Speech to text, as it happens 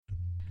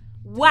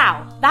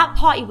Wow, that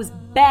party was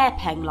bear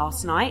peng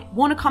last night.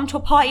 Wanna come to a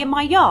party in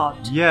my yard?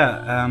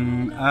 Yeah,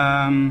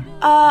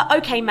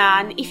 Okay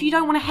man, if you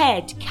don't want to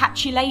head,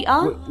 catch you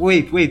later.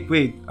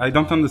 Wait, I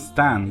don't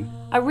understand.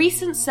 A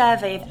recent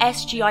survey of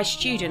SGI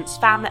students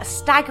found that a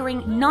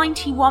staggering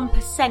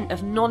 91%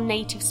 of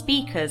non-native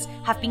speakers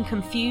have been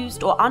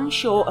confused or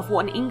unsure of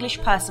what an English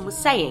person was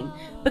saying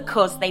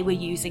because they were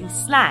using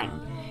slang.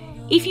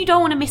 If you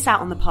don't want to miss out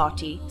on the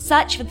party,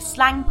 search for the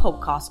Slang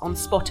Podcast on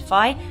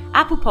Spotify,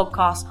 Apple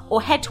Podcasts,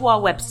 or head to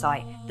our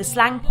website,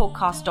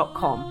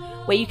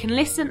 theslangpodcast.com, where you can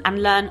listen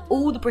and learn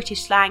all the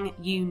British slang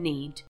you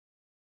need.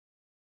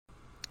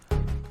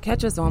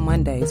 Catch us on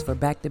Mondays for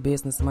Back to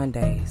Business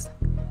Mondays.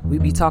 We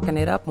be talking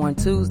it up on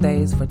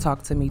Tuesdays for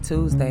Talk to Me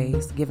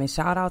Tuesdays, giving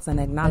shout outs and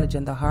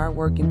acknowledging the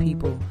hard-working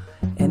people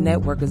and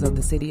networkers of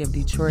the city of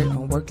Detroit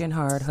on Working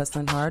Hard,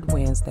 Hustling Hard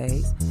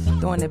Wednesdays,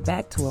 throwing it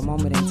back to a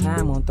moment in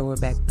time on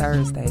Throwback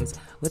Thursdays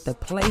with a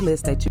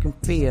playlist that you can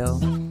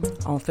feel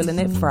on Feeling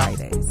It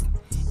Fridays.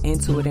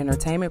 Intuit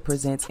Entertainment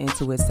presents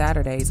Intuit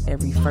Saturdays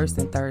every first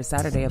and third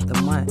Saturday of the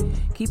month,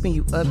 keeping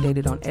you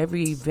updated on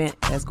every event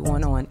that's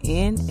going on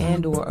in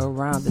and or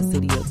around the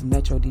city of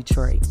Metro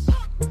Detroit.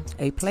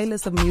 A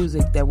playlist of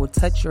music that will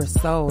touch your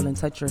soul and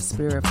touch your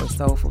spirit for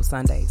Soulful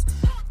Sundays.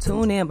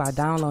 Tune in by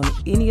downloading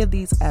any of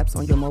these apps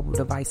on your mobile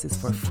devices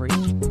for free.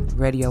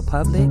 Radio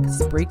Public,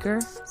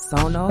 Spreaker,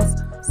 Sonos,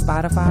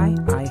 Spotify,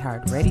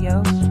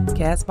 iHeartRadio,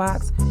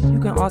 Castbox. You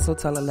can also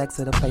tell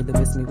Alexa to play the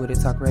Miss Me With It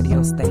Talk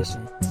radio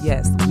station.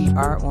 Yes, we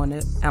are on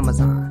the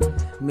Amazon.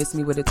 Miss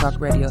Me With It Talk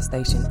radio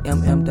station,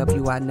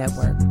 MMWI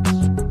network.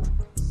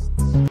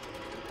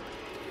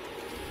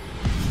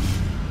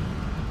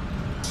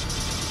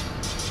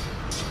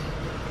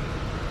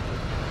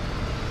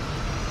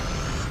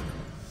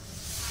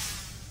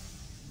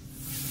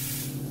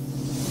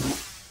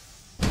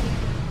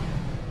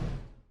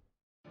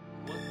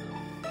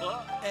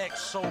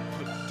 XO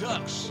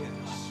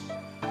Productions.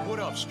 What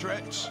up,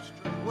 Stretch?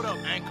 What up,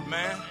 Anchor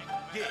Man?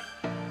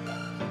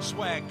 Yeah.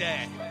 Swag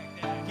Dad.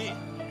 Yeah.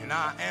 And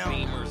I am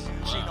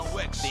Gino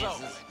XO.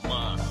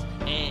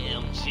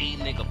 AMG,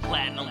 nigga,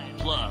 Platinum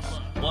Plus.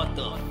 What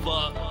the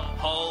fuck?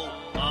 Hold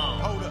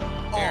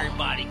up.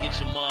 Everybody get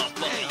your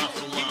motherfucking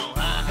hustle on,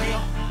 huh?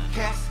 Real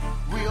cats,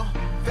 real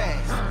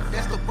fast.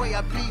 That's the way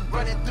I be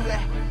running through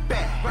that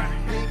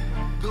bag. Big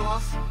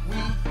guns,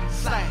 we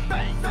slang.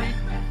 Free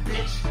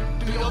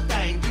bitch, do your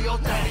thing, do your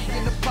thing.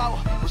 In the power,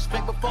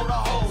 respect before the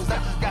hoes. I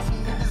just got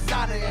some new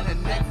designer and a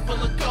neck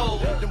full of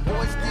gold. Them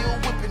boys still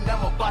whipping,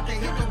 I'm about to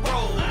hit the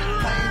road.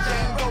 Plain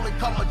Jane rolling,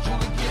 call my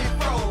jewelry, get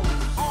it froze.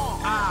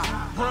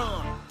 I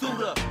run through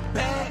the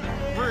bag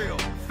real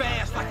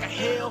fast like a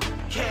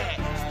Hellcat.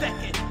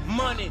 Stacking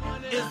money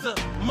is a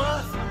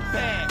must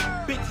bag.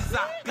 Bitches,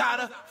 I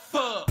gotta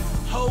fuck.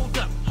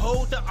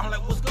 Hold up, I'm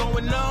like, what's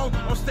going on?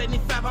 On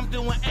 75, I'm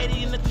doing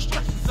 80 in the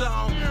construction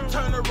zone.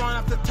 Turn around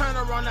after turn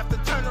around after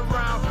turn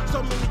around.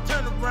 So many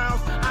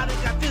turnarounds, I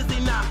done got dizzy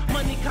now.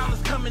 Money counters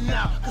coming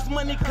out, cause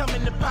money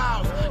coming to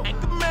piles.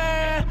 Anchor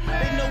Man,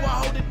 they know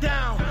I hold it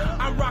down.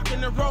 I'm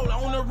rocking and rolling,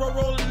 on the road,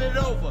 rolling it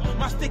over.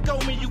 My stick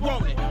on me, you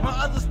want it. My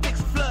other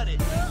stick's flooded.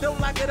 Don't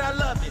like it, I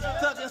love it.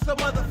 Thuggin' some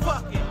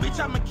motherfucking. Bitch,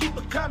 I'ma keep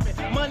it coming.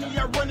 Money,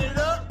 I run it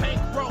up. Bank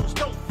rolls,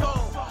 don't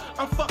fold.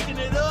 I'm fucking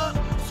it up.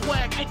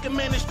 Swag, Anchor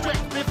Man, and Stretch,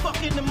 been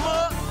fucking them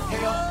up.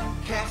 Hell,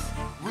 cats,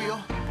 real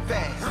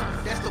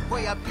fast. That's the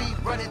way I be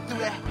running through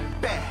that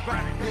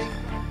bag. Big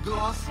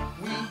guns,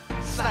 we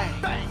slang.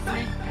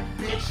 Free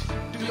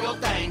bitch, do your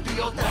thing, do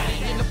your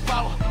thing. In the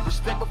power,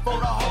 respect before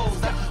the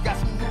hoes. I just got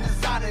some new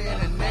designer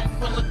and a neck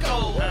full of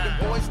gold.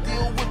 The boys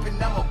still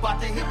whipping, I'm about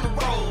to hit the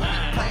road.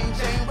 Plain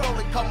Jane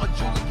rolling, call my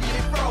jewelry, get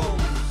it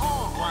froze.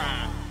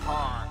 Grind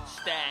hard,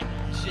 stack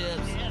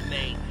chips,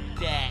 make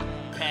that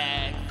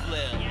pack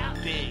flip.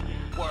 Big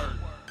work,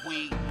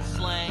 we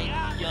slang,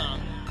 young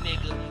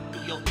nigga, do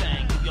your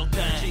thing, do your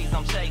thing. G's,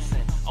 I'm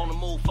chasing, on the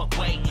move, fuck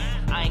waiting.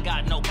 I ain't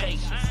got no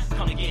patience,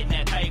 come to get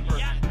that paper.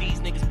 These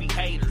niggas be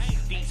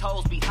haters, these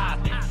hoes be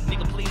hopping.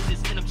 Nigga, please,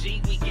 this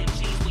MMWI, we get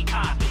G's, we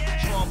popping.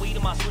 Throwing weed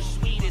in my swish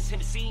sweet, it's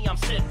Hennessy, I'm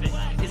sipping.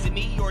 Is it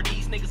me or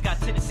these niggas got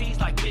tendencies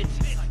like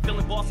bitches?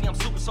 Feeling bossy, I'm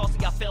super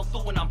saucy, I fell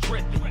through and I'm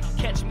dripping.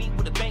 Catch me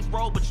with a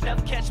bankroll, but you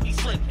never catch me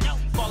slipping.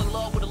 Fall in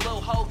love with a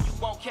little hoe, you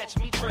won't catch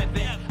me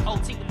tripping.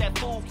 OT with that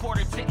food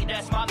quarter ticket,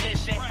 that's my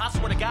mission. I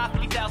swear to God,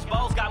 50,000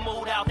 balls got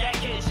moved out that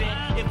kitchen.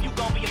 If you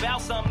gon' be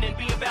about something, then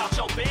be about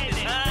your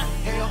business, huh?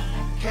 Hell,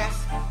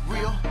 cats,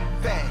 real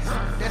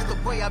fast. That's the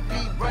way I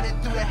be running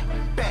through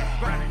that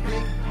bag.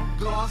 Big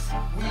guns,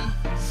 we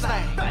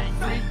slang.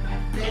 Free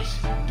bitch,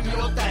 do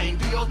your thing,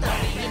 do your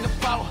thing. In the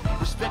power,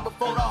 respect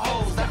before the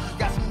hoes. I just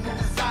got some new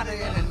designer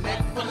and a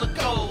neck full of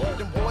gold.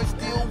 Them boys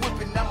still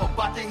whipping, I'm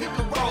about to hit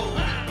the road.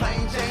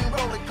 Plain Jane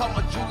rolling, call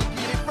my jewelry,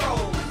 get it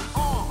froze.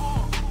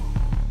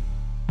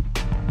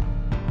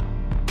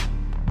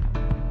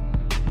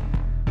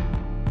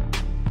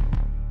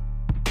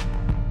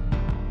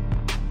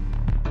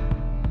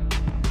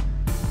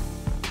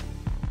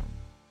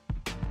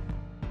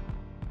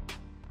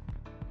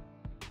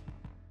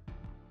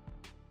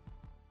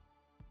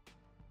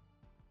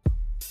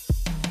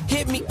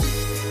 hit me.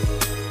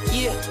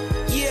 Yeah,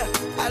 yeah,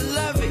 I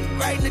love it.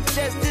 Right in the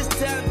chest this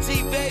time,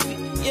 T, baby.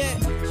 Yeah.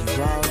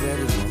 You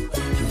already know.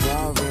 You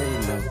already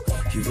know.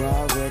 You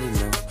already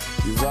know.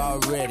 You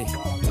already.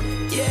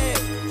 Yeah,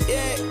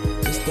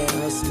 yeah. It's that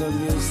hustler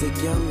music,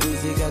 young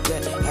music. I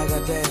got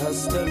that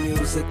hustler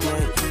music,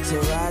 man. So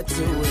ride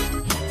to it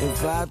and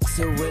vibe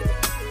to it.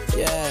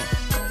 Yeah.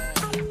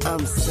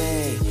 I'm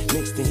saying,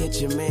 mixed and hit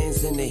your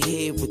mans in the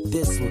head with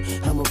this one.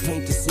 I'ma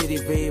paint the city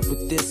red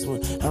with this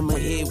one. I'ma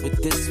hit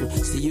with this one.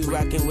 See you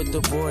rocking with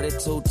the boy that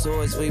told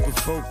toys way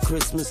before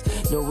Christmas.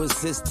 No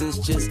resistance,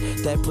 just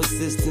that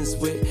persistence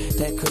with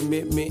that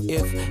commitment.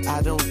 If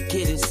I don't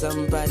get it,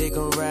 somebody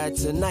gon' ride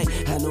tonight.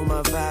 I know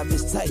my vibe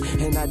is tight,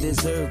 and I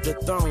deserve the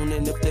throne.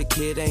 And if the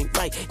kid ain't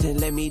right, then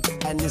let me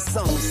die in this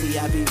song. See,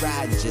 I be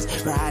riding, just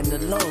riding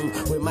alone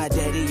with my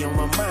daddy on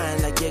my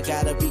mind. Like you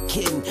gotta be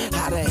kidding.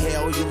 How the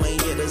hell you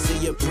ain't here to see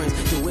your prince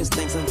do his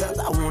thing? Sometimes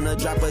I wanna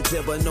drop a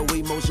tip, but no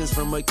emotions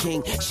from a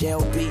king.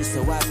 Shall be,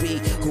 so I be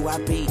who I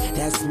be.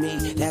 That's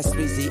me, that's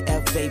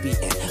BZF, baby.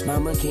 And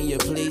mama, can you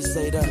please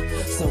say the?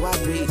 So I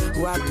be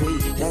who I be.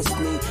 That's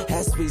me,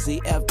 that's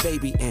BZF,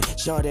 baby. And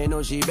Shorty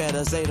know she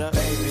better say the.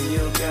 Baby,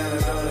 you gotta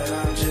know that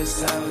I'm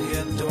just out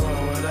here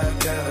doing what I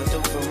gotta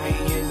do for me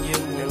and you,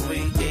 and we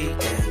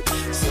eatin'.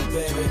 So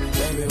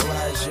baby,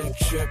 why is you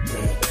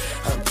trippin'?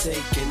 I'm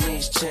taking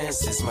these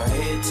chances, my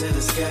head to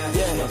the sky,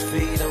 my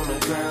feet on the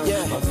ground,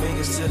 my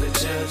fingers to the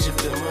judge. If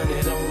the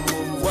money don't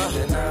move,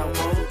 then I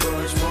won't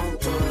budge.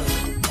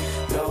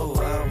 No, I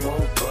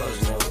won't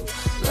budge,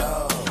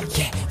 no.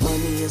 Yeah,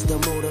 money is the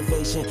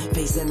motivation,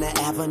 facing the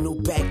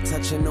avenue, back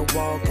touching the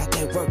wall. Got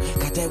that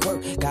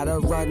work, gotta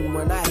run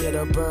when I hear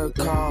the bird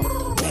call.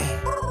 Yeah.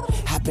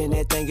 Hop in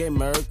that thing and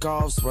murk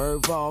off,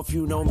 swerve off.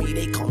 You know me,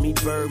 they call me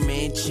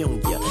Birdman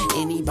Jr.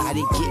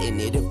 Anybody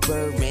getting it, if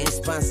Birdman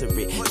sponsor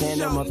it.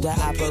 Phantom of the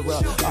Opera,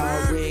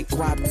 all red,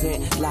 guap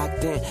tent,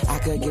 locked in. I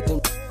could get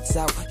them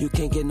out, you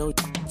can't get no in.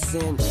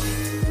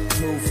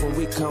 Proof when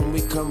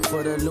we come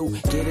for the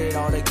loot. Get it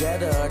all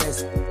together,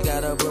 that's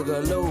got a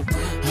boogaloo.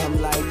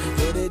 I'm like,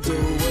 what it do?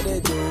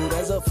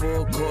 There's a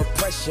full court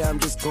pressure, I'm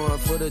just going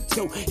for the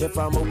 2. If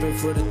I'm open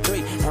for the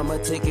 3, I'ma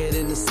take it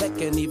in a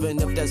second.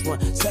 Even if that's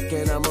 1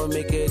 second, I'ma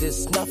make it,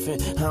 it's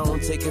nothing. I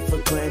don't take it for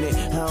granted,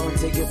 I don't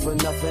take it for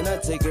nothing. I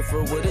take it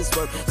for what it's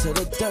worth, to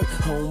the dirt,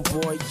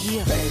 homeboy,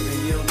 yeah. Baby,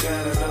 you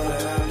gotta know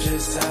that I'm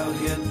just out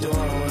here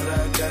doing what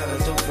I gotta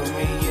do for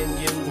me and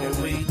you, and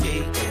we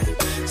eatin'.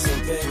 So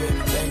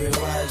baby,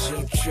 why is you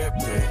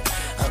trippin'?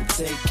 I'm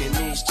taking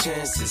these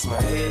chances,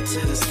 my head to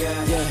the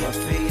sky, my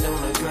feet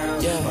on the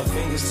ground, my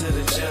fingers to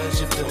the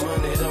judge. If the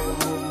money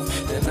don't move,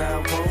 then I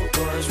won't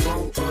budge.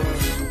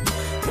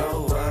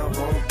 No, I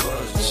won't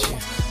budge.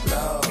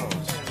 No.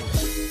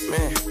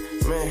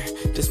 Man,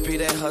 this be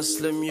that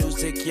hustler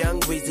music. Young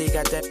Weezy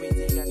got that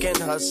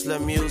fucking hustler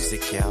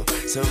music, y'all.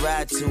 So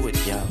ride to it,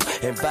 y'all,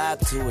 and vibe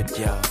to it,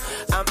 y'all.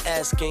 I'm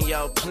asking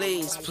y'all,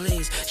 please,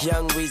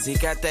 Young Weezy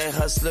got that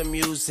hustler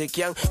music.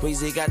 Young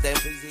Weezy got that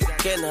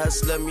fucking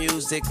hustler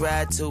music.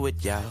 Ride to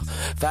it, y'all.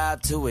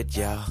 Vibe to it,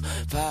 y'all.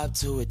 Vibe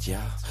to it,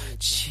 y'all.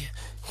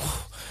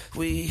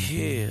 We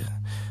here.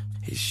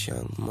 It's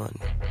Young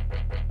Money.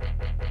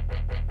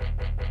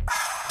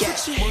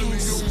 Get your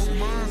hands.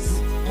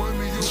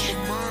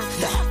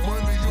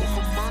 Money on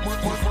my mind.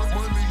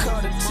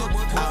 Caught it too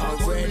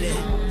already.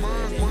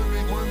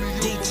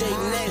 DJ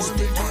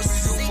Nasty, I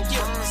see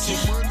you.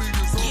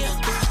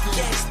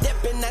 Yeah,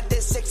 stepping out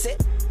that sexy.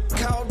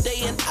 Call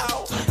day and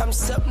out. I'm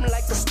something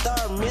like a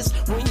star, miss.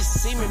 When you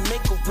see me,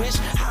 make a wish.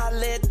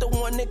 Holla at the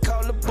one that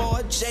call the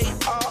boy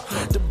J.R.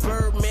 The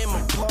Birdman,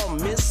 my paw,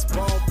 Miss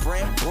Ball,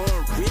 Brand,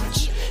 born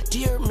rich.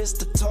 Dear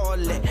Mr.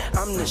 Toilet,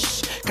 I'm the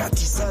got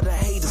these other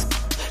haters,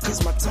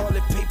 cause my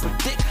toilet paper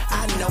thick,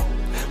 I know.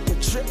 The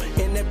trip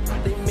and that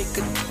they make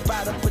a dip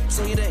out of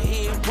potato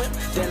head whip.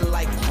 Then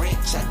like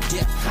ranch, I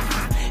dip.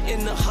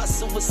 In the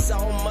hustle, it's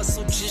all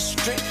muscle, just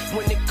straight.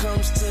 When it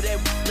comes to that,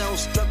 don't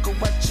struggle,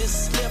 I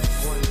just slip.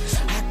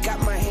 I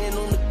got my hand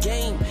on the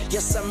game,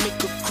 yes, I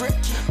make a grip.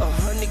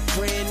 100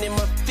 grand in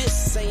my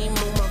fist, same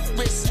on my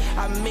wrist.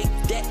 I make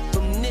that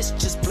from this,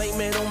 just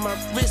blame it on my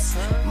wrist.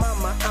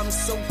 Mama, I'm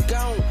so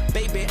gone,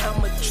 baby,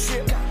 I'm a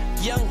trip.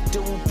 Young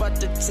dude, about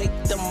to take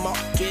the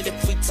market.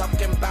 If we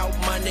talking about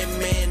money,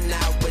 man,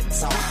 now we're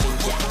talking.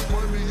 Yeah.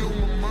 Money on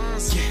my mind.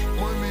 Let's get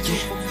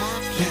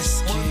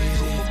it.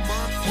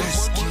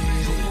 Let's get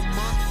it.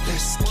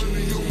 Let's get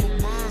it.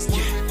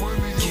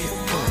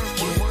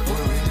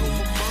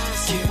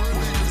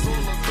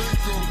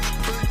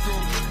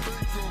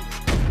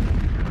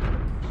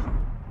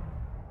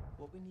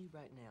 What we need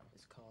right now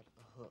is called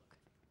a hook.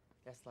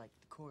 That's like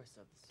the chorus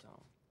of the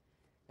song.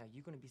 Now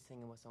you're gonna be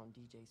singing what's on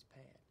DJ's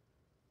pad.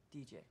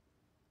 DJ.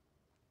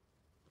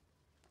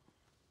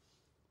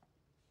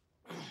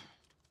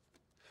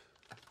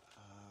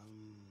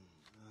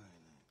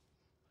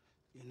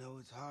 You know,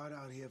 it's hard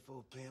out here for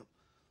a pimp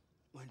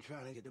when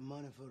trying to get the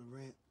money for the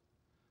rent.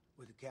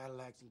 With the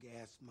Cadillacs and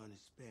gas money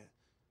spent,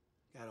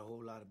 got a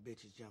whole lot of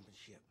bitches jumping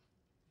ship.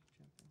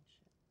 Jumping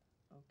ship.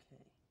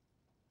 Okay.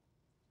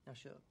 Now,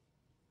 Shug,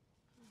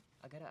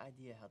 I got an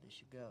idea how this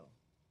should go.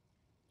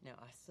 Now,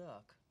 I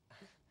suck,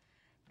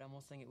 but I'm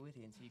gonna sing it with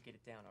you until you get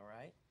it down, all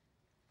right?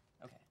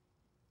 Okay.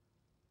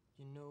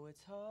 You know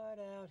it's hard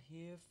out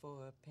here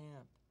for a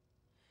pimp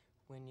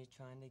when you're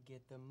trying to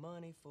get the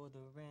money for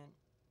the rent.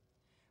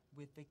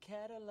 With the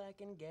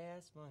Cadillac and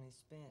gas money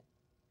spent,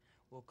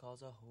 will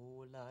cause a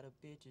whole lot of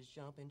bitches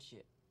jumping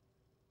ship.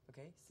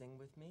 Okay, sing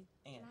with me.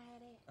 And Can I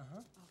hear it? Uh-huh.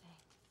 Okay.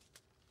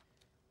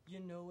 You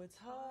know it's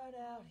hard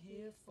out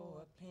here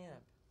for a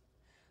pimp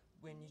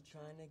when you're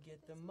trying to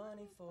get the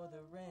money for the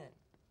rent.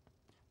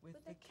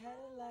 With the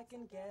Cadillac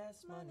and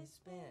gas money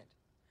spent,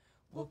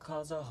 will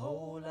cause a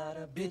whole lot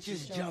of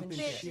bitches jumping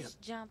ship. Bitches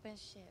jumping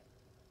ship.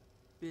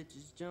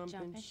 Bitches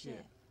jumping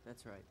ship.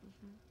 That's right.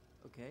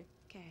 Mm-hmm. Okay?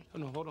 Okay. Oh,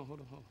 no, hold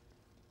on.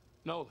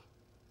 Nola,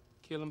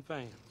 kill them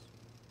fans.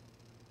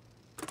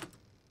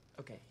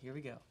 Okay, here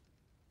we go.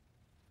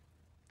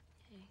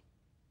 Okay.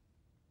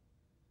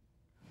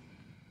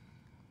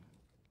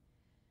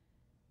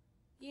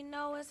 You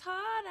know it's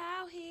hard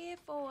out here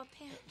for a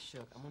pimp.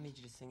 Shook, I'm gonna need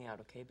you to sing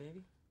out, okay,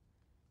 baby?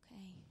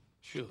 Okay.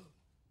 Sure.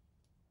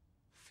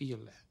 Feel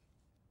that.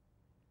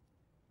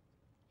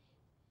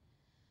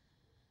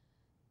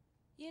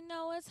 You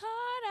know it's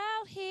hard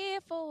out here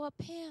for a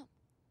pimp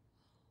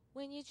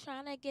when you're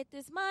trying to get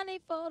this money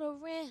for the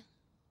rent.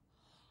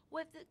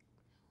 With the...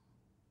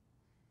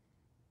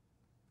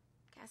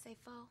 Can I say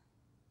four?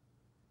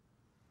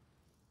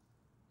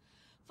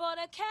 For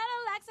the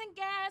Cadillacs and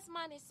gas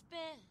money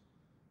spent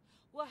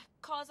will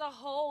cause a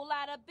whole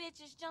lot of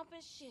bitches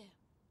jumping ship.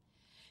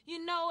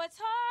 You know it's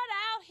hard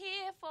out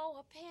here for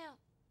a pimp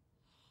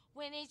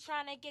when he's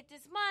trying to get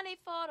this money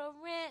for the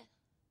rent.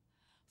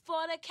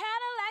 For the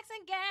Cadillacs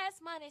and gas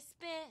money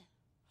spent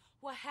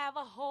will have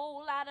a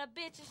whole lot of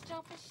bitches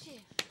jumping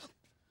ship.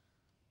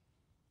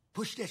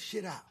 Push that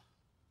shit out.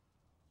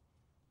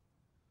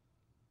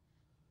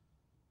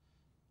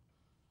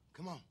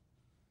 Come on.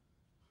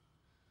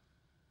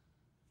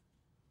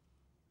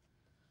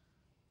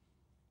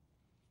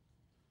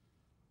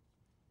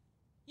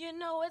 You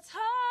know it's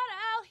hard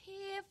out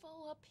here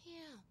for a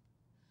pimp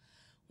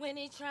when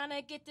he trying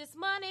to get this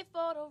money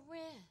for the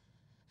rent.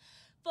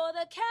 For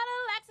the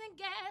Cadillacs and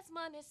gas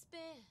money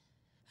spent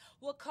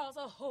will cause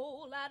a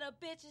whole lot of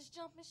bitches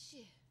jumping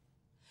ship.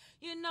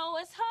 You know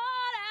it's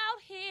hard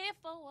out here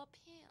for a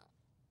pimp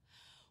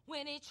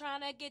when he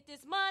trying to get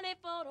this money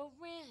for the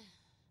rent.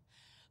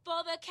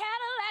 For the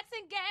Cadillacs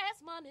and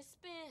gas money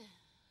spent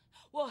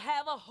will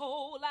have a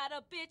whole lot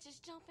of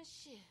bitches jumping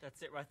ship.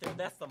 That's it right there.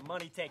 That's the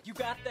money tank. You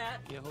got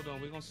that? Yeah, hold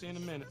on. We're going to see in a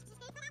minute.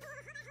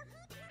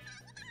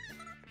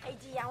 Hey,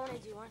 G, I want to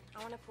do one. I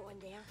want to put one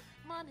down.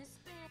 Money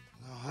spent.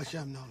 No, hush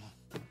up, Nola.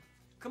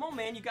 Come on,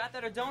 man. You got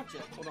that or don't you?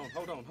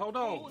 Hold on.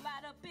 Whole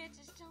lot of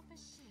bitches jumping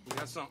ship. We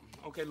got something.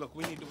 Okay, look,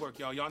 we need to work,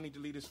 y'all. Y'all need to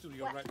leave the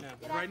studio right now.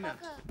 Did I fuck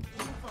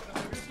up?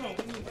 Let's go.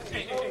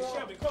 Hey,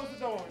 Shelby, close the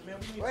door, man.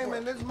 We need Wait a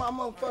minute, this is my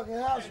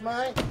motherfucking house,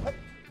 man.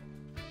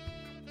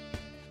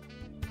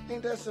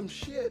 Ain't that some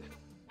shit?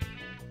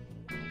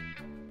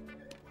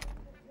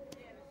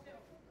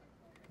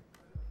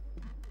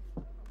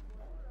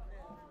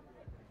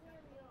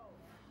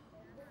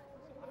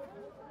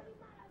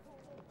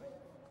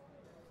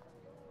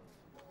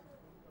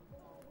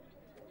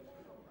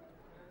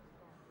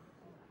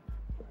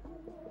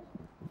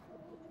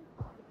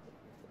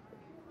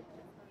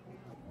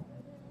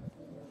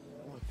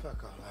 Well,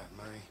 fuck all that,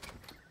 man.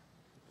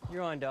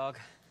 You're on, dog.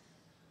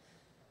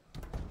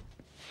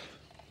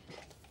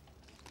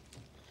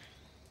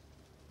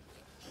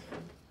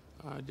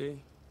 All right,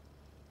 D.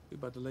 We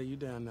about to lay you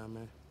down now,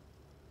 man.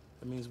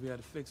 That means we had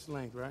a fixed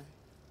length, right?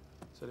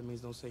 So that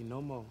means don't say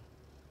no more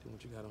than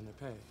what you got on that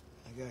pad.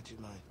 I got you,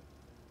 man.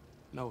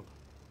 No.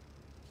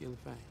 Kill the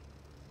fang.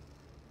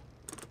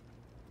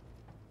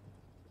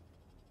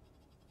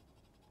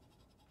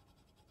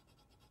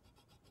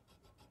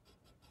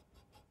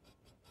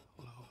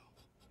 Hold on.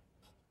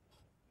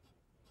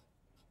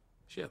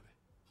 Shelby,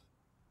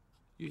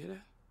 you hear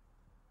that?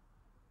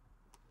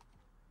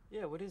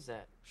 Yeah, what is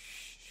that?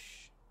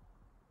 Shh.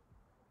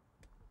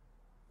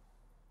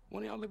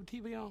 One of y'all leave the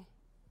TV on?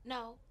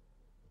 No.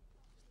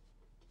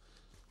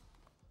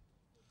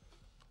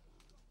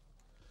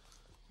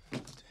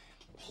 This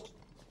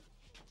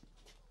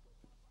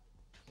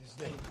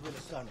thing really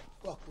starting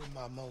to fuck with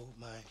my mode,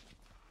 man.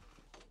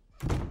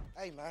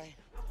 Hey, man.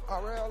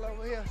 RL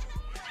over here.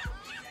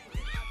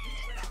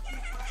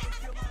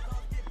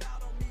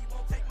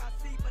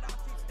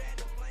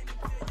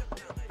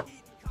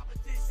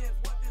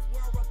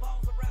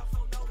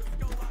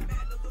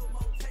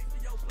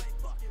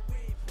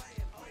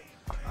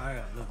 All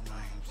right, look, man,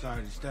 I'm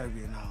sorry to disturb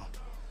you and all.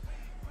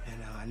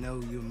 And I know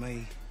you and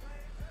me,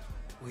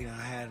 we done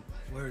had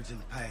words in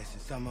the past,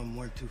 and some of them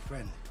weren't too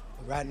friendly.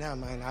 But right now,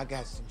 man, I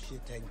got some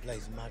shit taking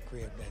place in my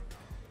crib that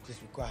just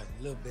requires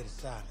a little bit of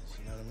silence,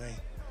 you know what I mean?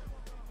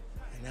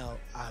 And now,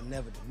 I'll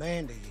never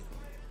demand of you.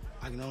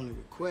 I can only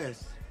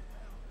request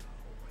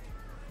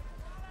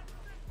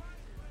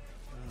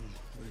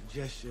with a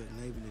gesture of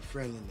neighborly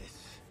friendliness,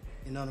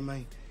 you know what I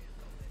mean?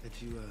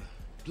 That you,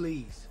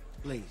 please,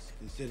 Please,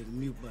 consider the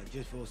mute button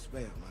just for a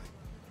spell, man.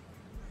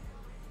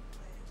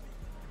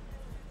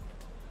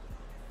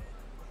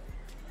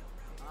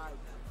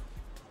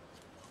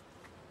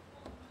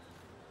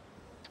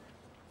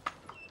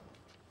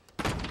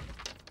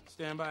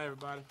 Stand by,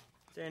 everybody.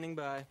 Standing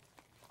by.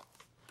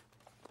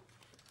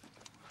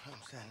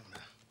 I'm standing by.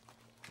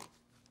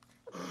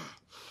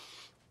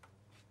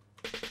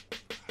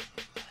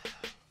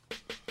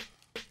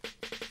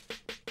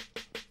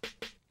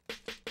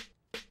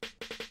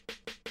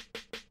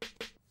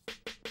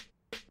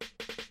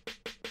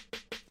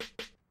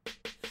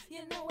 You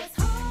know it's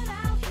hard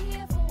out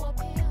here for a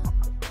pimp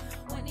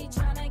when he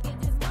tryna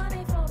get this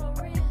money for the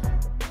rent,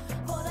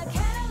 for the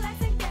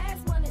Cadillacs and gas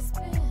money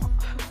spent.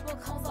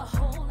 Because a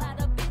whole lot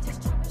of bitches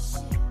jumping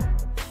shit.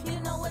 You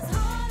know it's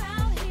hard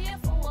out here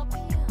for a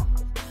pimp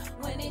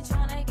when he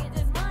tryna get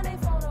this money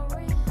for the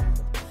rent,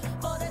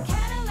 for the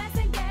Cadillacs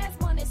and gas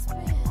money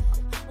spent.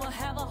 We'll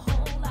have a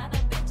whole lot of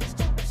bitches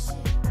jumping shit.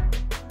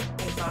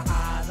 In my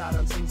eyes, I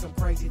done seen some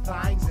crazy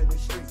things in the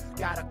streets.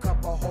 Got a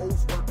couple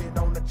hoes working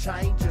on the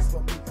chain just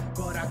for me.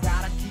 But I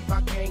gotta keep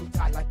my game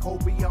tight like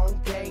Kobe on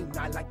game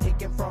night. Like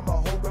taking from a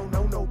hoe, don't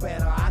know no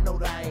better. I know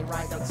that ain't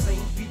right. Done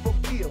seen people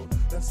killed,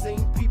 done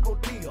seen people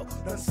deal,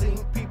 done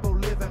seen people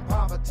live in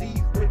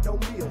poverty with no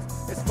meals.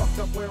 It's fucked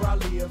up where I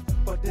live,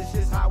 but this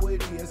is how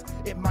it is.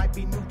 It might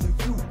be new to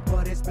you,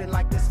 but it's been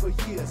like this for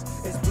years.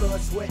 It's blood,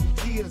 sweat, and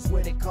tears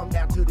when it come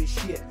down to this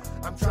shit.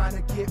 I'm trying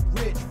to get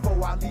rich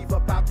before I leave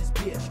about this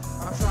bitch.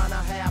 I'm trying to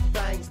have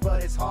things,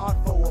 but it's hard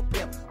for a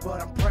pimp.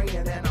 But I'm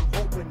praying and I'm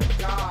hoping to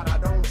God I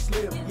don't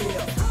slip.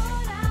 It's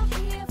hard out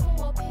here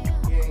for a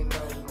pimp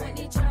when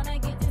he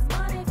tryna get this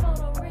money for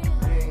the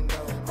rent,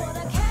 for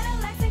the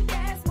Cadillacs and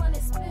gas money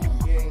spent.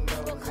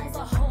 Because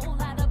a whole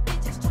lot of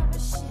bitches jumping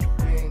shit.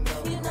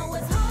 You know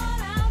it's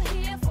hard out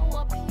here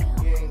for a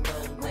pimp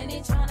when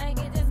he tryna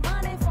get this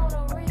money for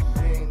the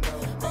rent,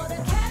 for the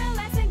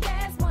Cadillacs and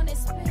gas money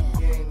spent.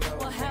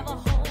 We'll have a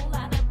whole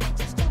lot of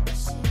bitches jumping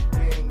shit.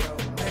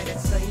 Man, it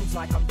seems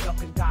like I'm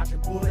ducking,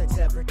 dodging bullets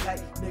every day.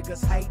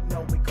 Niggas hating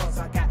on me cause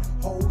I got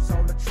hoes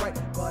on the tray.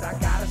 But I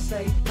gotta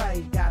stay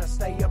paid, gotta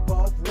stay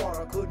above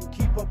water. Couldn't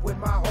keep up with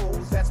my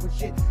hoes, that's when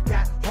shit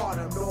got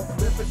harder. North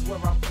Memphis where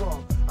I'm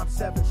from, I'm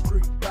 7th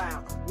Street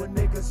bound. When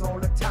niggas all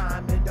the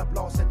time end up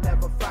lost and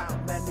never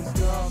found. Man, these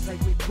girls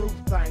make me through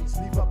things,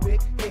 leave a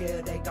big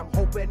headache. I'm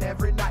hoping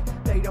every night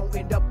they don't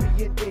end up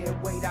being dead.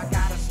 Wait, I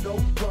got a snow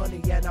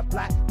bunny and a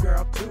black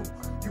girl too.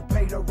 You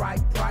pay the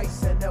right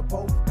price and they'll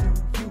both do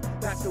you.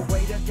 That's the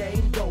way the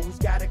game goes.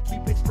 Gotta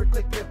keep it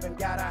strictly pimpin'.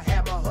 Gotta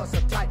have my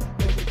hustle tight.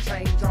 Make it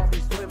change all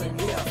these women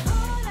here. It's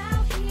hard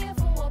out here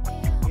for a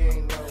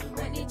pimp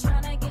when he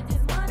tryna get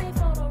this money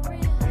for the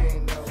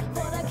rent,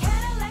 for the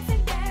Cadillacs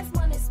and gas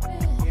money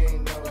spent.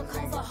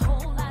 Because a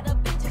whole lot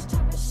of bitches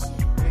jumping shit.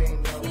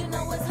 You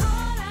know it's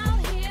hard out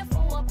here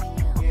for a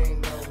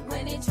pimp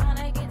when he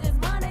tryna get this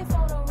money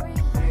for the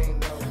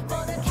rent,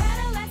 for the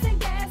Cadillacs and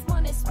gas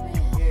money spent.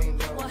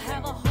 We'll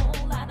have a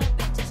whole lot of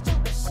bitches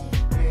jumping shit.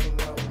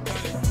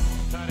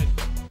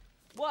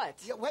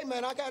 What? Yeah, wait,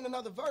 man, I got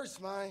another verse,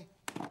 man.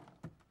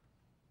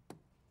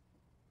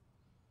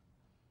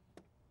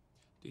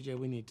 DJ,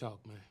 we need to talk,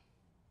 man.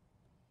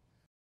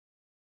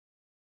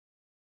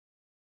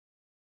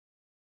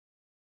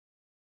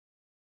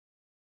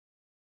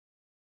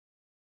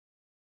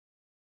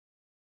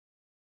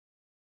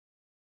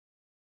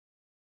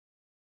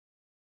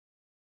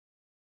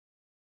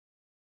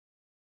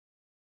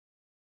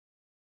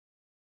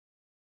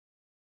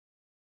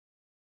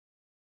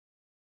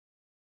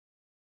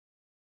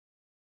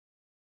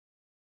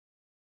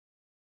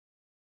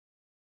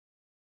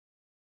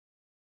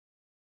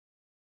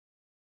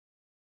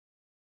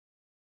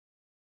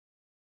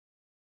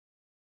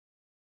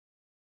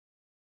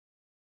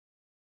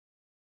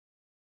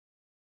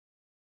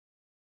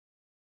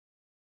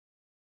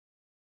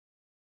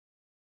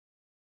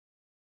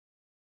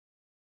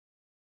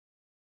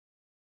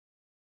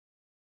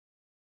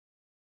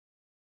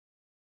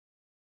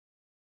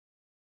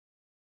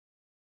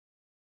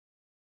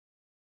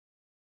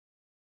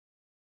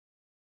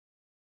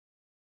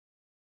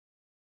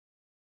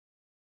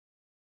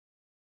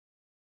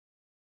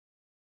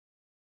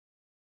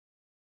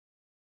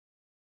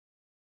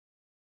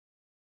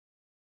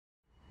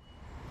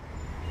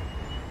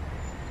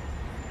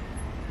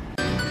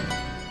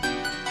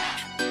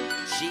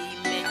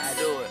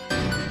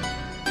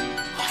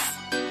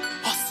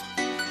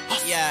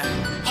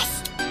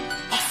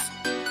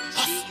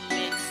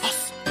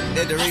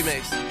 Did the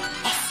remix.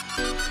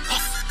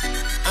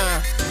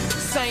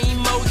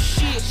 Same old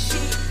shit,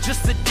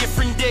 just a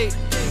different day.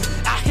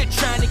 Out here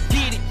trying to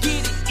get it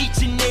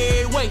each and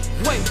every way.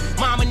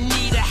 Mama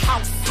need a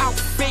house,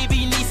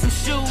 baby need some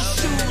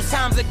shoes.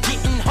 Times are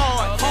getting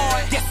hard.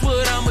 Guess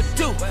what I'ma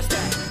do? Hustle,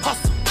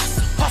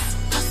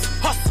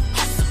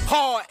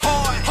 hard,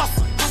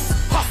 hustle,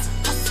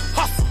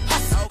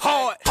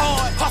 hard,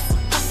 hard.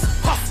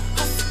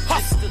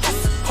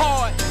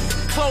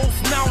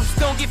 Closed mouths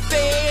don't get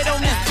fed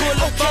on this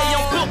boulevard. Okay,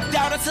 I'm booked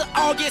out until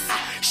August.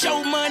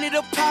 Show money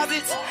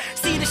deposits.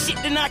 See the shit,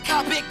 then I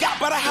cop it. Got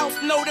by the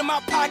house note in my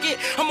pocket.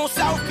 I'm on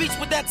South Beach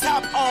with that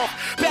top off.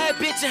 Bad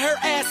bitch and her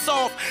ass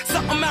off.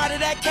 Something out of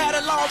that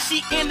catalog.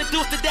 She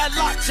introduced to that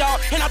lockjaw.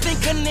 And I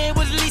think her name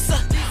was Lisa.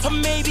 Or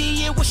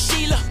maybe it was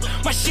Sheila.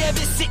 My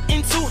Chevy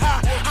sitting too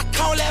high. I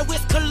call that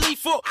Wiz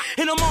Khalifa.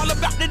 And I'm all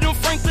about them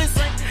Franklins.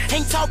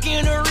 Ain't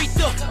talking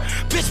Aretha.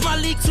 Bitch, my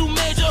league too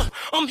major.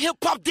 I'm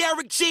hip-hop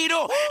Derek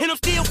Jeter. And I'm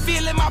still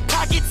feeling my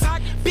pockets.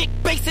 Big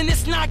bass in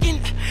this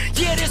knocking.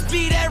 Yeah, this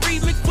be that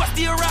remix. But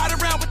still ride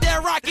around with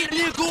that rocket.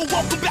 Nigga,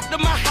 welcome back to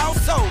my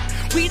household.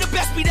 We the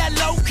best, we that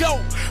loco.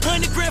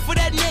 100 grand for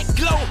that neck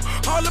glow.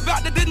 All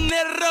about the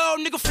dinero.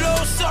 Nigga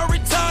flow so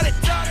retarded.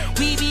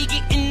 We be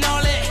getting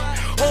all that.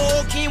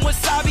 Oh, King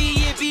Wasabi,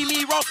 yeah,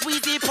 Billy Ross,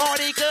 Weezy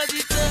party. Cause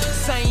it's the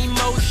same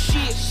old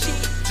shit.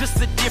 Just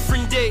a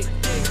different day.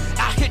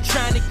 Out here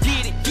trying to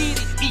get it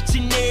each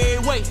and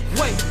every way.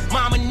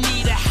 Mama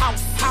need a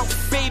house,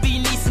 baby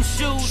need some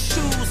shoes.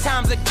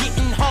 Times are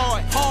getting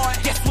hard.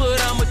 Guess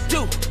what I'ma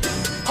do?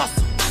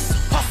 Hustle,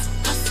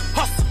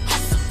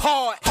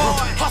 hard.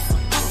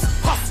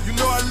 You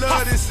know I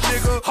love this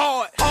nigga.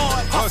 Hard.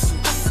 Hustle.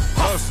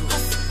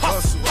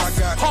 I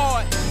got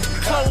hard.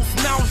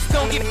 Closed mouths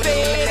don't get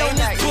fed on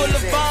this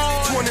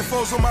boulevard.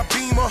 24s on my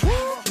Beamer.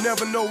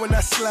 Never know when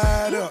I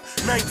slide up.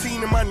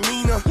 19 in my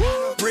Nina.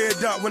 Red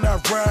dot when I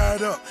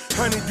ride up.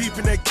 100 deep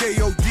in that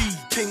KOD.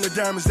 King of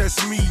diamonds, that's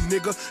me,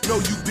 nigga. No,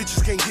 you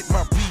bitches can't hit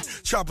my beat.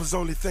 Choppers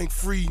only think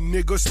free,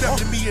 nigga. Step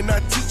to me and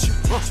I teach you.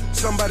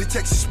 Somebody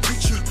Texas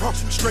preacher.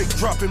 Straight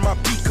dropping my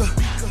beaker.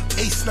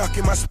 Ace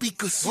knocking my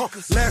speakers.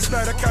 Last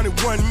night I counted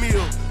 1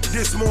 mil.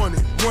 This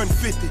morning,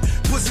 150.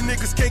 Pussy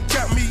niggas can't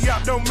count me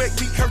out. Don't make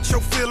me hurt your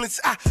feelings.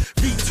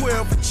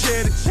 V12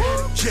 jetted.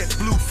 Jet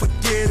blue,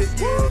 forget it.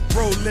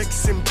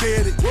 Rolex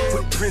embedded.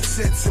 With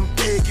princess and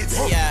bigots.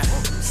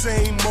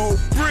 Same old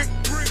brick,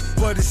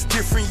 but it's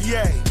different,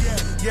 yeah,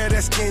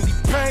 that's candy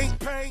paint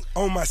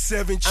on my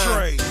 7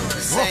 tray.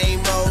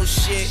 Same old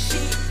shit,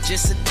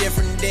 just a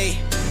different day.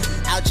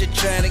 Out here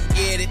trying to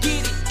get it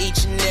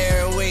each and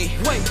every way.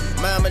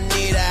 Mama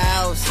need a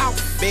house,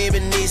 baby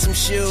need some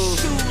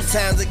shoes.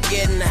 Times are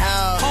getting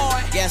hard.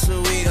 Guess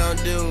what we gon'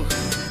 do?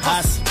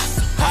 Hustle,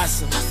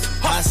 hard.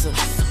 Hustle,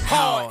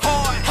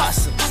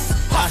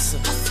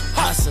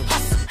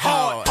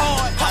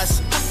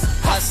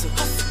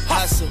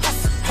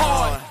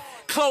 hard.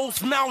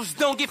 Closed mouths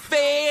don't get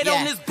fed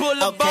on this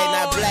boulevard. Okay,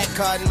 now black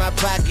card in my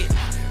pocket.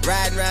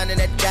 Riding around in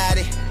that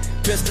Gotti.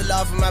 Pistol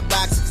off in my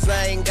box, cause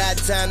I ain't got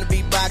time to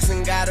be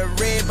boxing. Got a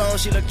red bone,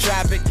 she look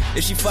tropic.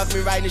 If she fuck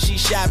me right, then she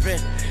shopping.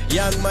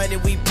 Young money,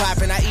 we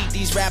poppin'. I eat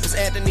these rappers,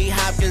 Anthony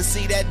Hopkins.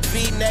 See that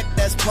V-neck,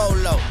 that's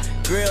polo.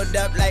 Grilled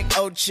up like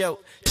Ocho.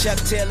 Chuck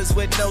Taylors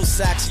with no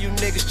socks. You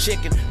niggas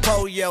chicken,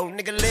 pollo.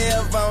 Nigga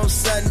live on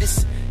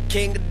Sundays.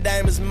 King of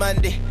Diamonds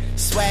Monday.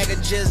 Swagger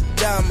just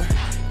dumb.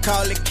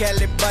 Call it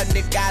Kelly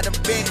Bundy. Got a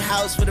big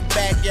house with a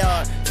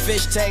backyard.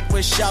 Fish tank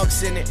with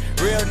sharks in it.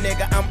 Real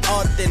nigga, I'm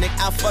authentic.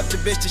 I fuck the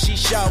bitch till she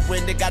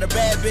sharp-winded. Got a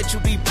bad bitch who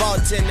be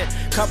bartending.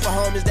 Couple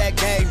homies that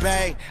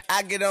gangbang.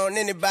 I get on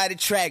anybody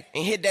track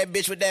and hit that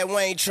bitch with that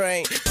Wayne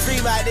train. Free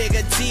my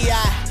nigga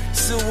T.I.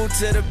 Suwu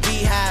to the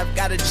beehive.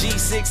 Got a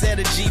G6 and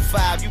a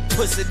G5. You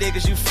pussy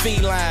niggas, you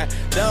feline.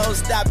 Don't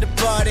stop the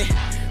party.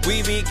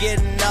 We be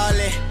getting all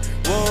it.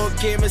 Whoa,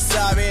 Kim,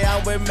 sorry,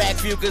 I'm with Mac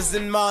Fucus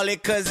and Marley.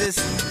 Cause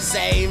it's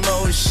same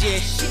old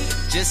shit,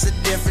 just a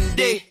different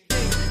day.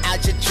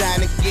 Out here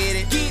trying to get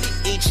it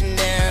each and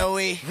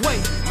every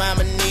way.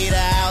 Mama need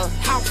a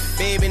house,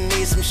 baby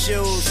need some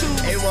shoes.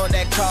 They want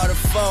that Carter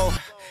 4,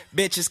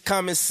 bitches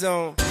coming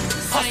soon.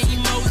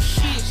 Same old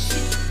shit,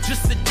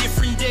 just a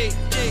different day.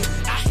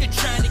 Out here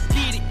trying to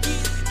get it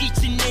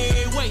each and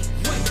every way.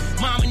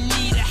 Mama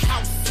need a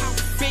house,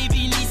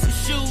 baby need some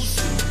shoes.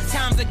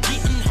 Times are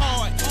getting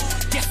hard.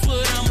 Guess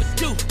what I'ma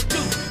do?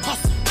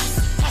 Hustle,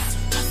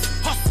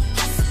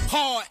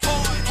 hard.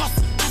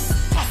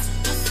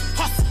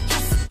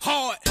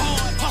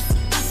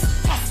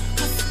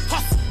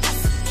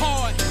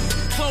 Hard.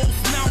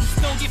 Closed mouths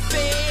don't get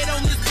fed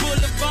on this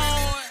boulevard.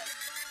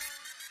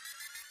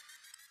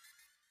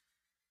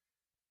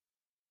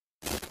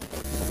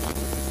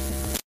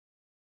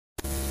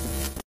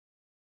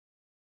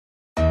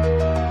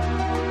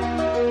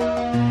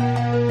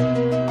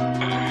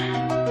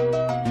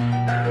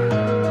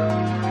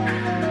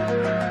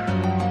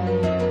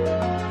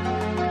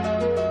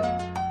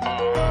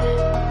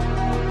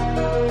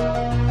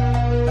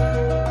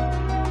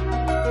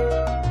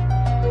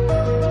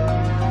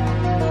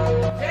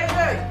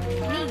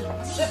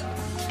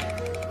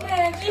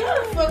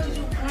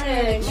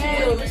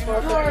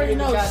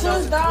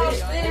 Sis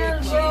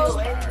downstairs, bro.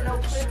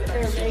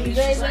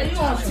 JJ, you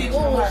want some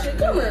bullshit?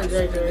 Come here,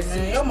 JJ,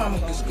 man. Your mama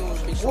gonna school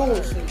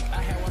bullshit. I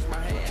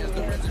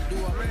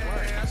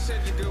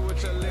said you good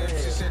with your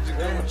lips, she said you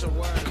good with your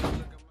words.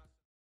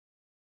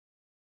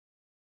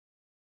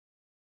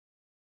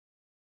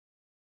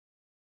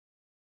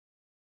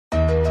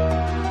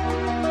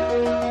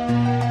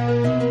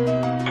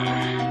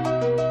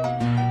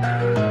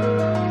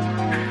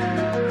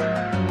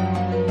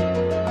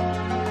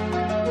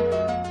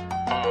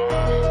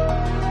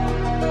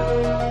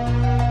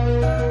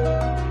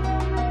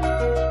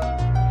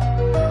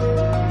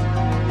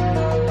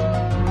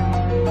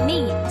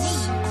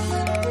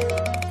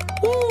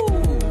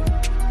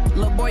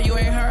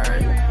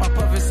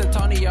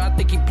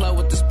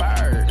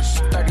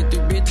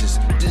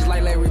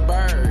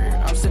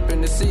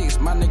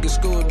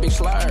 school with big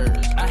slurs.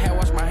 I had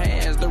washed my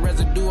hands, the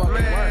residue on the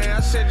work. Man, I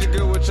said you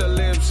good with your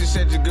lips, she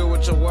said you good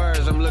with your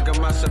words. I'm looking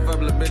myself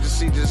up, little bitch, to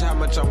see just how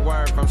much I'm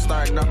worth. I'm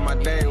starting off my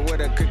day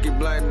with a cookie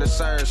blunt and a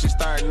serve. She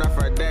starting off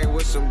her day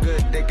with some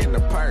good dick in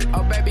the perk.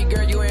 Oh, baby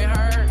girl, you ain't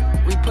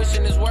heard. We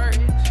pushing this work.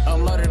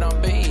 Unloaded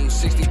on beans,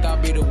 60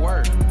 thought be the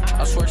work.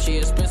 I swear she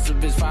expensive,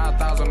 bitch,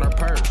 5,000 her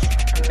purse.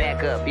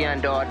 Back up,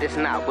 young dog, this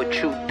not what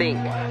you think.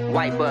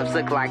 White bugs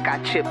look like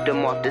I chipped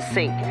them off the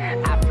sink.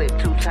 I flip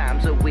 2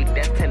 times a week,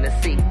 that's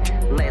Tennessee.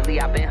 Lately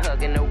I've been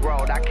hugging the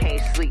road, I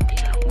can't sleep.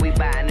 We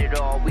buying it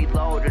all, we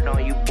loaded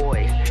on you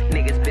boys.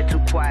 Niggas been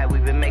too quiet, we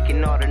been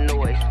making all the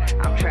noise.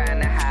 I'm trying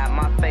to hide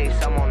my face,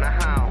 I'm on the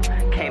hound.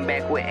 Came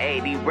back with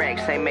 80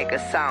 racks, ain't make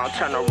a sound.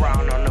 Turn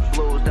around on the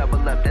blues,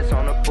 double up, that's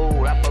on the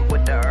food. I fuck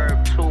with the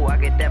herb too, I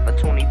get that for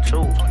 22.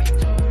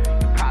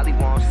 You probably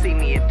won't see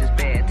me if this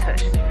bad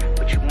touch,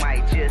 but you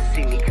might just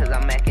see me cause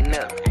I'm acting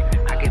up.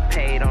 I get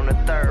paid on the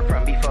 3rd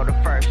from before the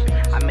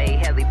 1st. I made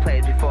heli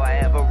plays before I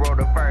ever wrote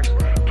a verse.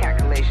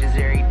 Calculations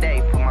every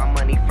day, put my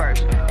money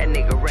first. That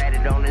nigga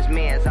ratted on his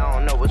mans, I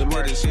don't know what's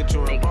worse. Hit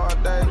you in all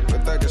day,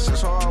 but think it's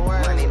his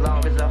hallway. Money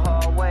long as a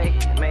hallway,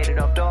 made it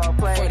off dog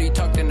play. 40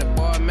 tucked in the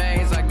boy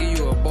maze, I give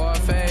you a boy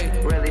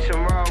fade. Really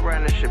some road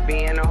runners should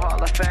be in the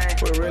Hall of Fame.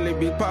 We really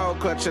be power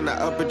clutching, I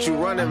up at you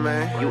running,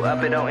 man. You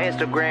up it on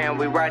Instagram,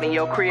 we right in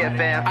your crib,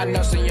 fam. I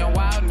know some young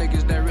wild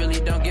niggas that really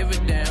don't give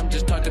a damn.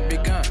 Just talk to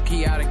Big Gun,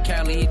 he out in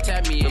Cali, he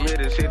tap me in. The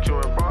hitters hit you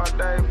in broad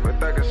day, but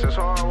think it's his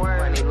hallway.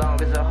 Money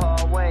long as a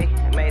hallway,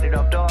 made it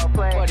off dog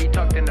play. 40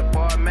 tucked in the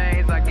boy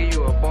maze, I give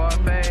you a boy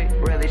fade.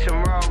 Really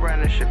some road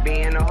runners should be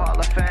in the Hall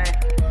of Fame.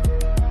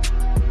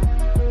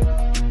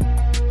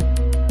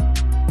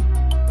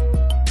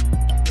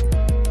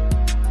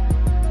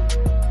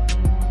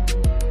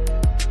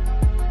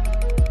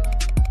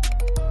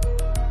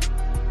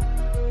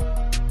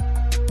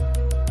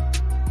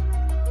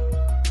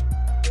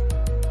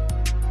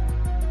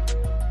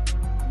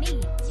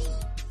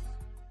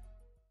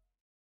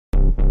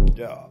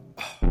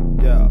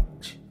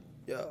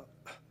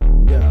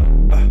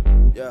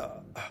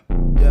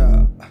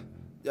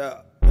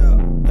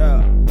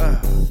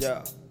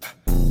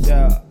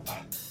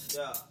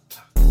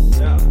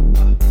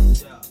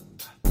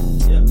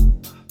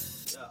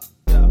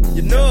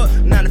 You know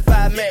it,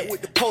 95 Mac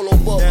with the polo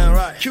bubble. Damn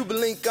right.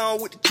 Cuban link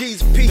on with the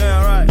G's and P.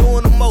 Damn right.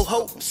 Doing the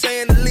moho, I'm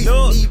saying the least.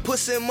 Need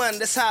pussy and money,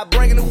 that's how I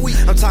bring in the week.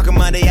 I'm talking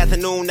Monday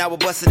afternoon, now we're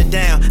busting it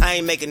down. I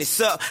ain't making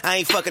this up, I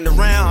ain't fucking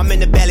around. I'm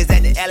in the valleys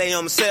at the alley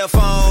on my cell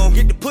phone.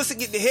 Get the pussy,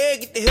 get the head,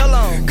 get the hell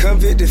on.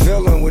 Convicted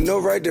felon with no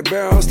right to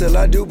bear on. Still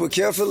I do, but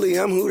carefully,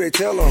 I'm who they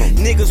tell on.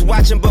 Niggas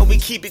watching, but we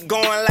keep it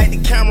going like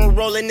the camera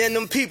rolling and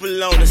them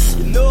people on us.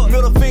 You know it,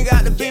 middle finger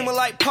out the beamer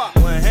like pop.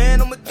 One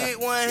hand on my dick,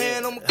 one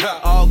hand on my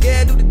cock. All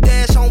gas do the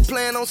dash, on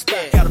plan on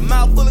spot. Got a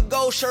mouth full of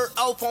gold, shirt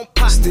off on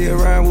pot.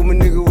 Still around with my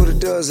nigga with a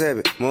does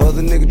habit. My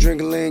other nigga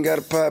drinking lean, got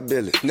a pot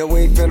belly. No,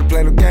 we ain't finna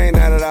play no game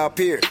out at our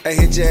pier. I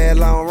hit your ass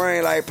long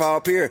range like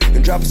Paul Pierre.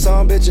 And drop a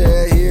song, bitch, your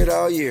ass hear it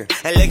all year.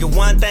 And like it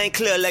one thing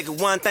clear, like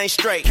it one thing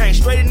straight. Came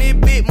straight in this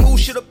bit, move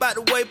shit up out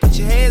the way. Put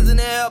your hands in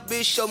the air,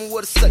 bitch, show me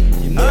what to say.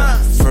 You know?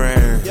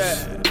 Friends.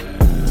 Yeah.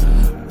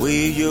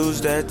 We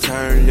use that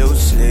term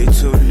loosely,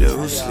 too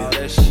loosely.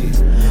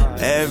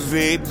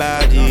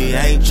 Everybody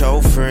ain't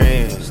your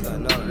friends.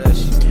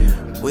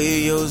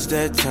 We use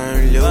that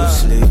term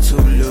loosely,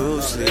 too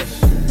loosely.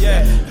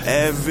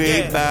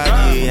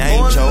 Everybody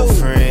ain't your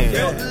friend.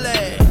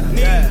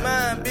 Need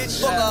mine,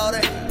 bitch, fuck all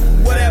that.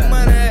 Where that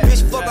money at?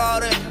 Bitch, fuck all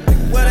that.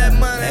 Where that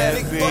money at?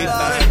 Nigga, fuck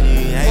all that.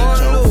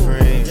 Ain't your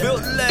friend.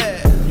 Built the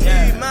lab.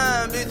 Need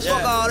mine, bitch,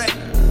 fuck all that.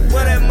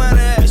 Where that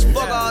money at? Bitch,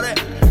 fuck all that.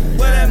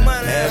 Where that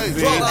money at?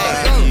 Fuck all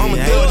that. I'm a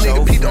thug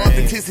nigga, beat the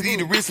authenticity,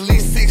 the risk at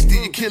least 60,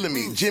 you killing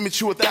me. Jimmy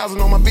Choo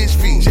 1,000 on my bitch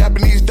feet.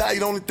 Japanese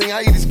diet, only thing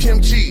I eat is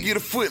kimchi. Get a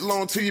foot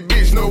long to your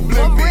bitch, no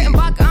blimp. Written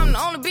vodka, I'm the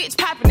only bitch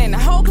popping, and the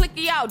whole clique of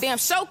y'all damn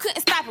show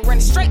couldn't stop it.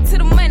 Running straight to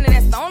the money,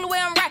 that's the only way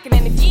I'm rocking.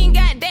 And if you ain't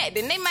got that,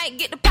 then they might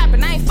get the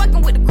popping. I ain't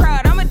fucking with the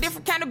crowd, I'm a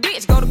different kind of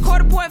bitch. Go to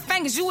quarter point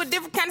fingers, you a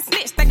different kind of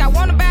snitch. Think I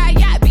wanna buy a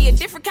yacht, be a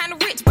different kind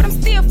of rich, but I'm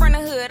still from the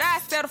hood, I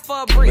settle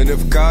for a brick. And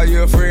if I call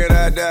you a friend,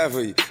 I die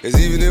for you. It's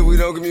even if we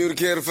don't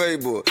communicate a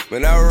Facebook.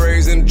 Man, I was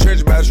raised in the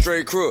trench by a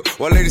straight crook.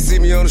 One lady see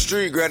me on the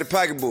street, grab the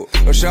pocketbook.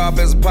 I'm sharp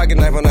as a pocket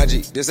knife on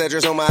IG. This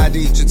address on my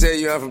ID should tell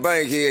you I'm from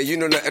Bankhead. You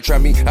know nothing, try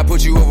me. I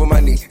put you over my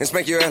knee and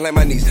spank your ass like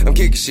my niece. I'm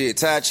kicking shit,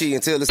 Tai Chi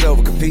until it's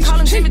over, capiche? Call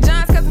him Jimmy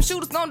Johns cause them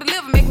shooters gon'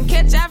 deliver. Make him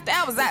catch after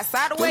hours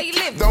outside the way you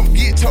live. Don't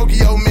forget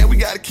Tokyo, man, we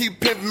gotta keep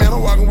pimpin', man.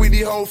 I'm walking with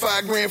these whole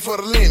 $5 grand for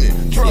the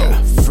linen.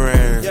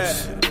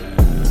 Friends.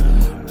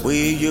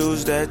 We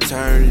use that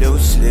term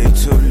loosely,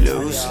 too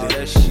loosely.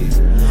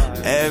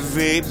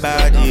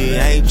 Everybody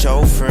ain't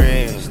your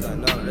friend.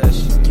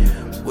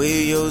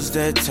 We use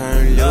that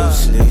term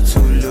loosely,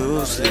 too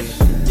loosely.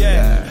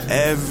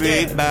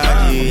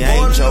 Everybody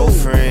ain't your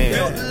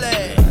friend.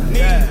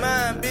 Need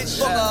mine, bitch,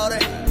 fuck all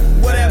that.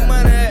 Where that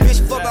money at?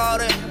 Bitch, fuck all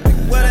that.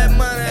 Where that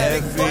money at?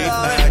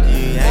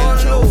 Everybody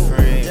ain't your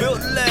friend. Built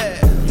the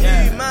lab.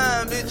 Need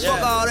mine, bitch,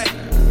 fuck all that.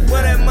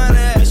 Where that money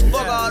at? Bitch,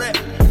 fuck all that.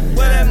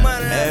 Where that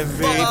money at?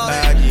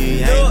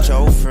 Everybody ain't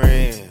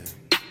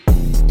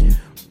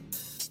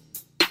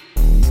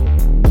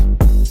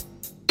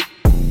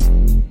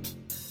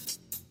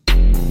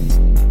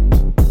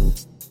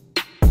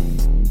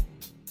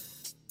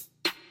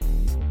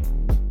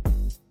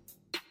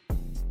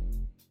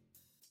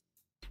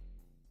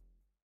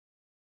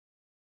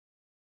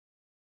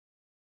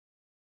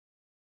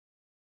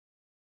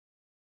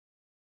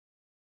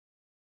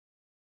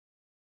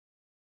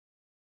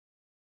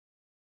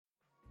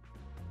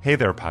Hey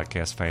there,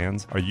 podcast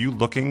fans. Are you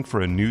looking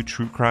for a new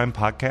true crime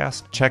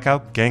podcast? Check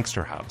out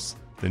Gangster House,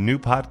 the new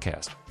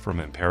podcast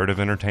from Imperative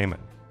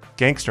Entertainment.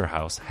 Gangster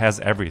House has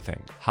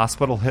everything: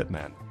 hospital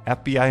hitmen,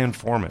 FBI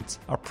informants,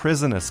 a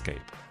prison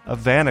escape, a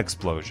van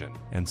explosion,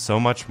 and so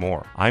much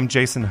more. I'm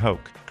Jason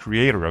Hoke,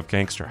 creator of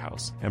Gangster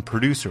House and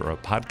producer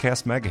of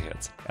podcast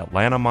megahits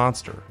Atlanta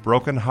Monster,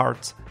 Broken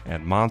Hearts,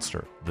 and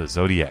Monster, the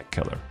Zodiac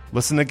Killer.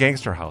 Listen to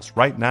Gangster House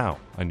right now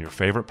on your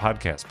favorite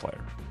podcast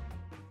player.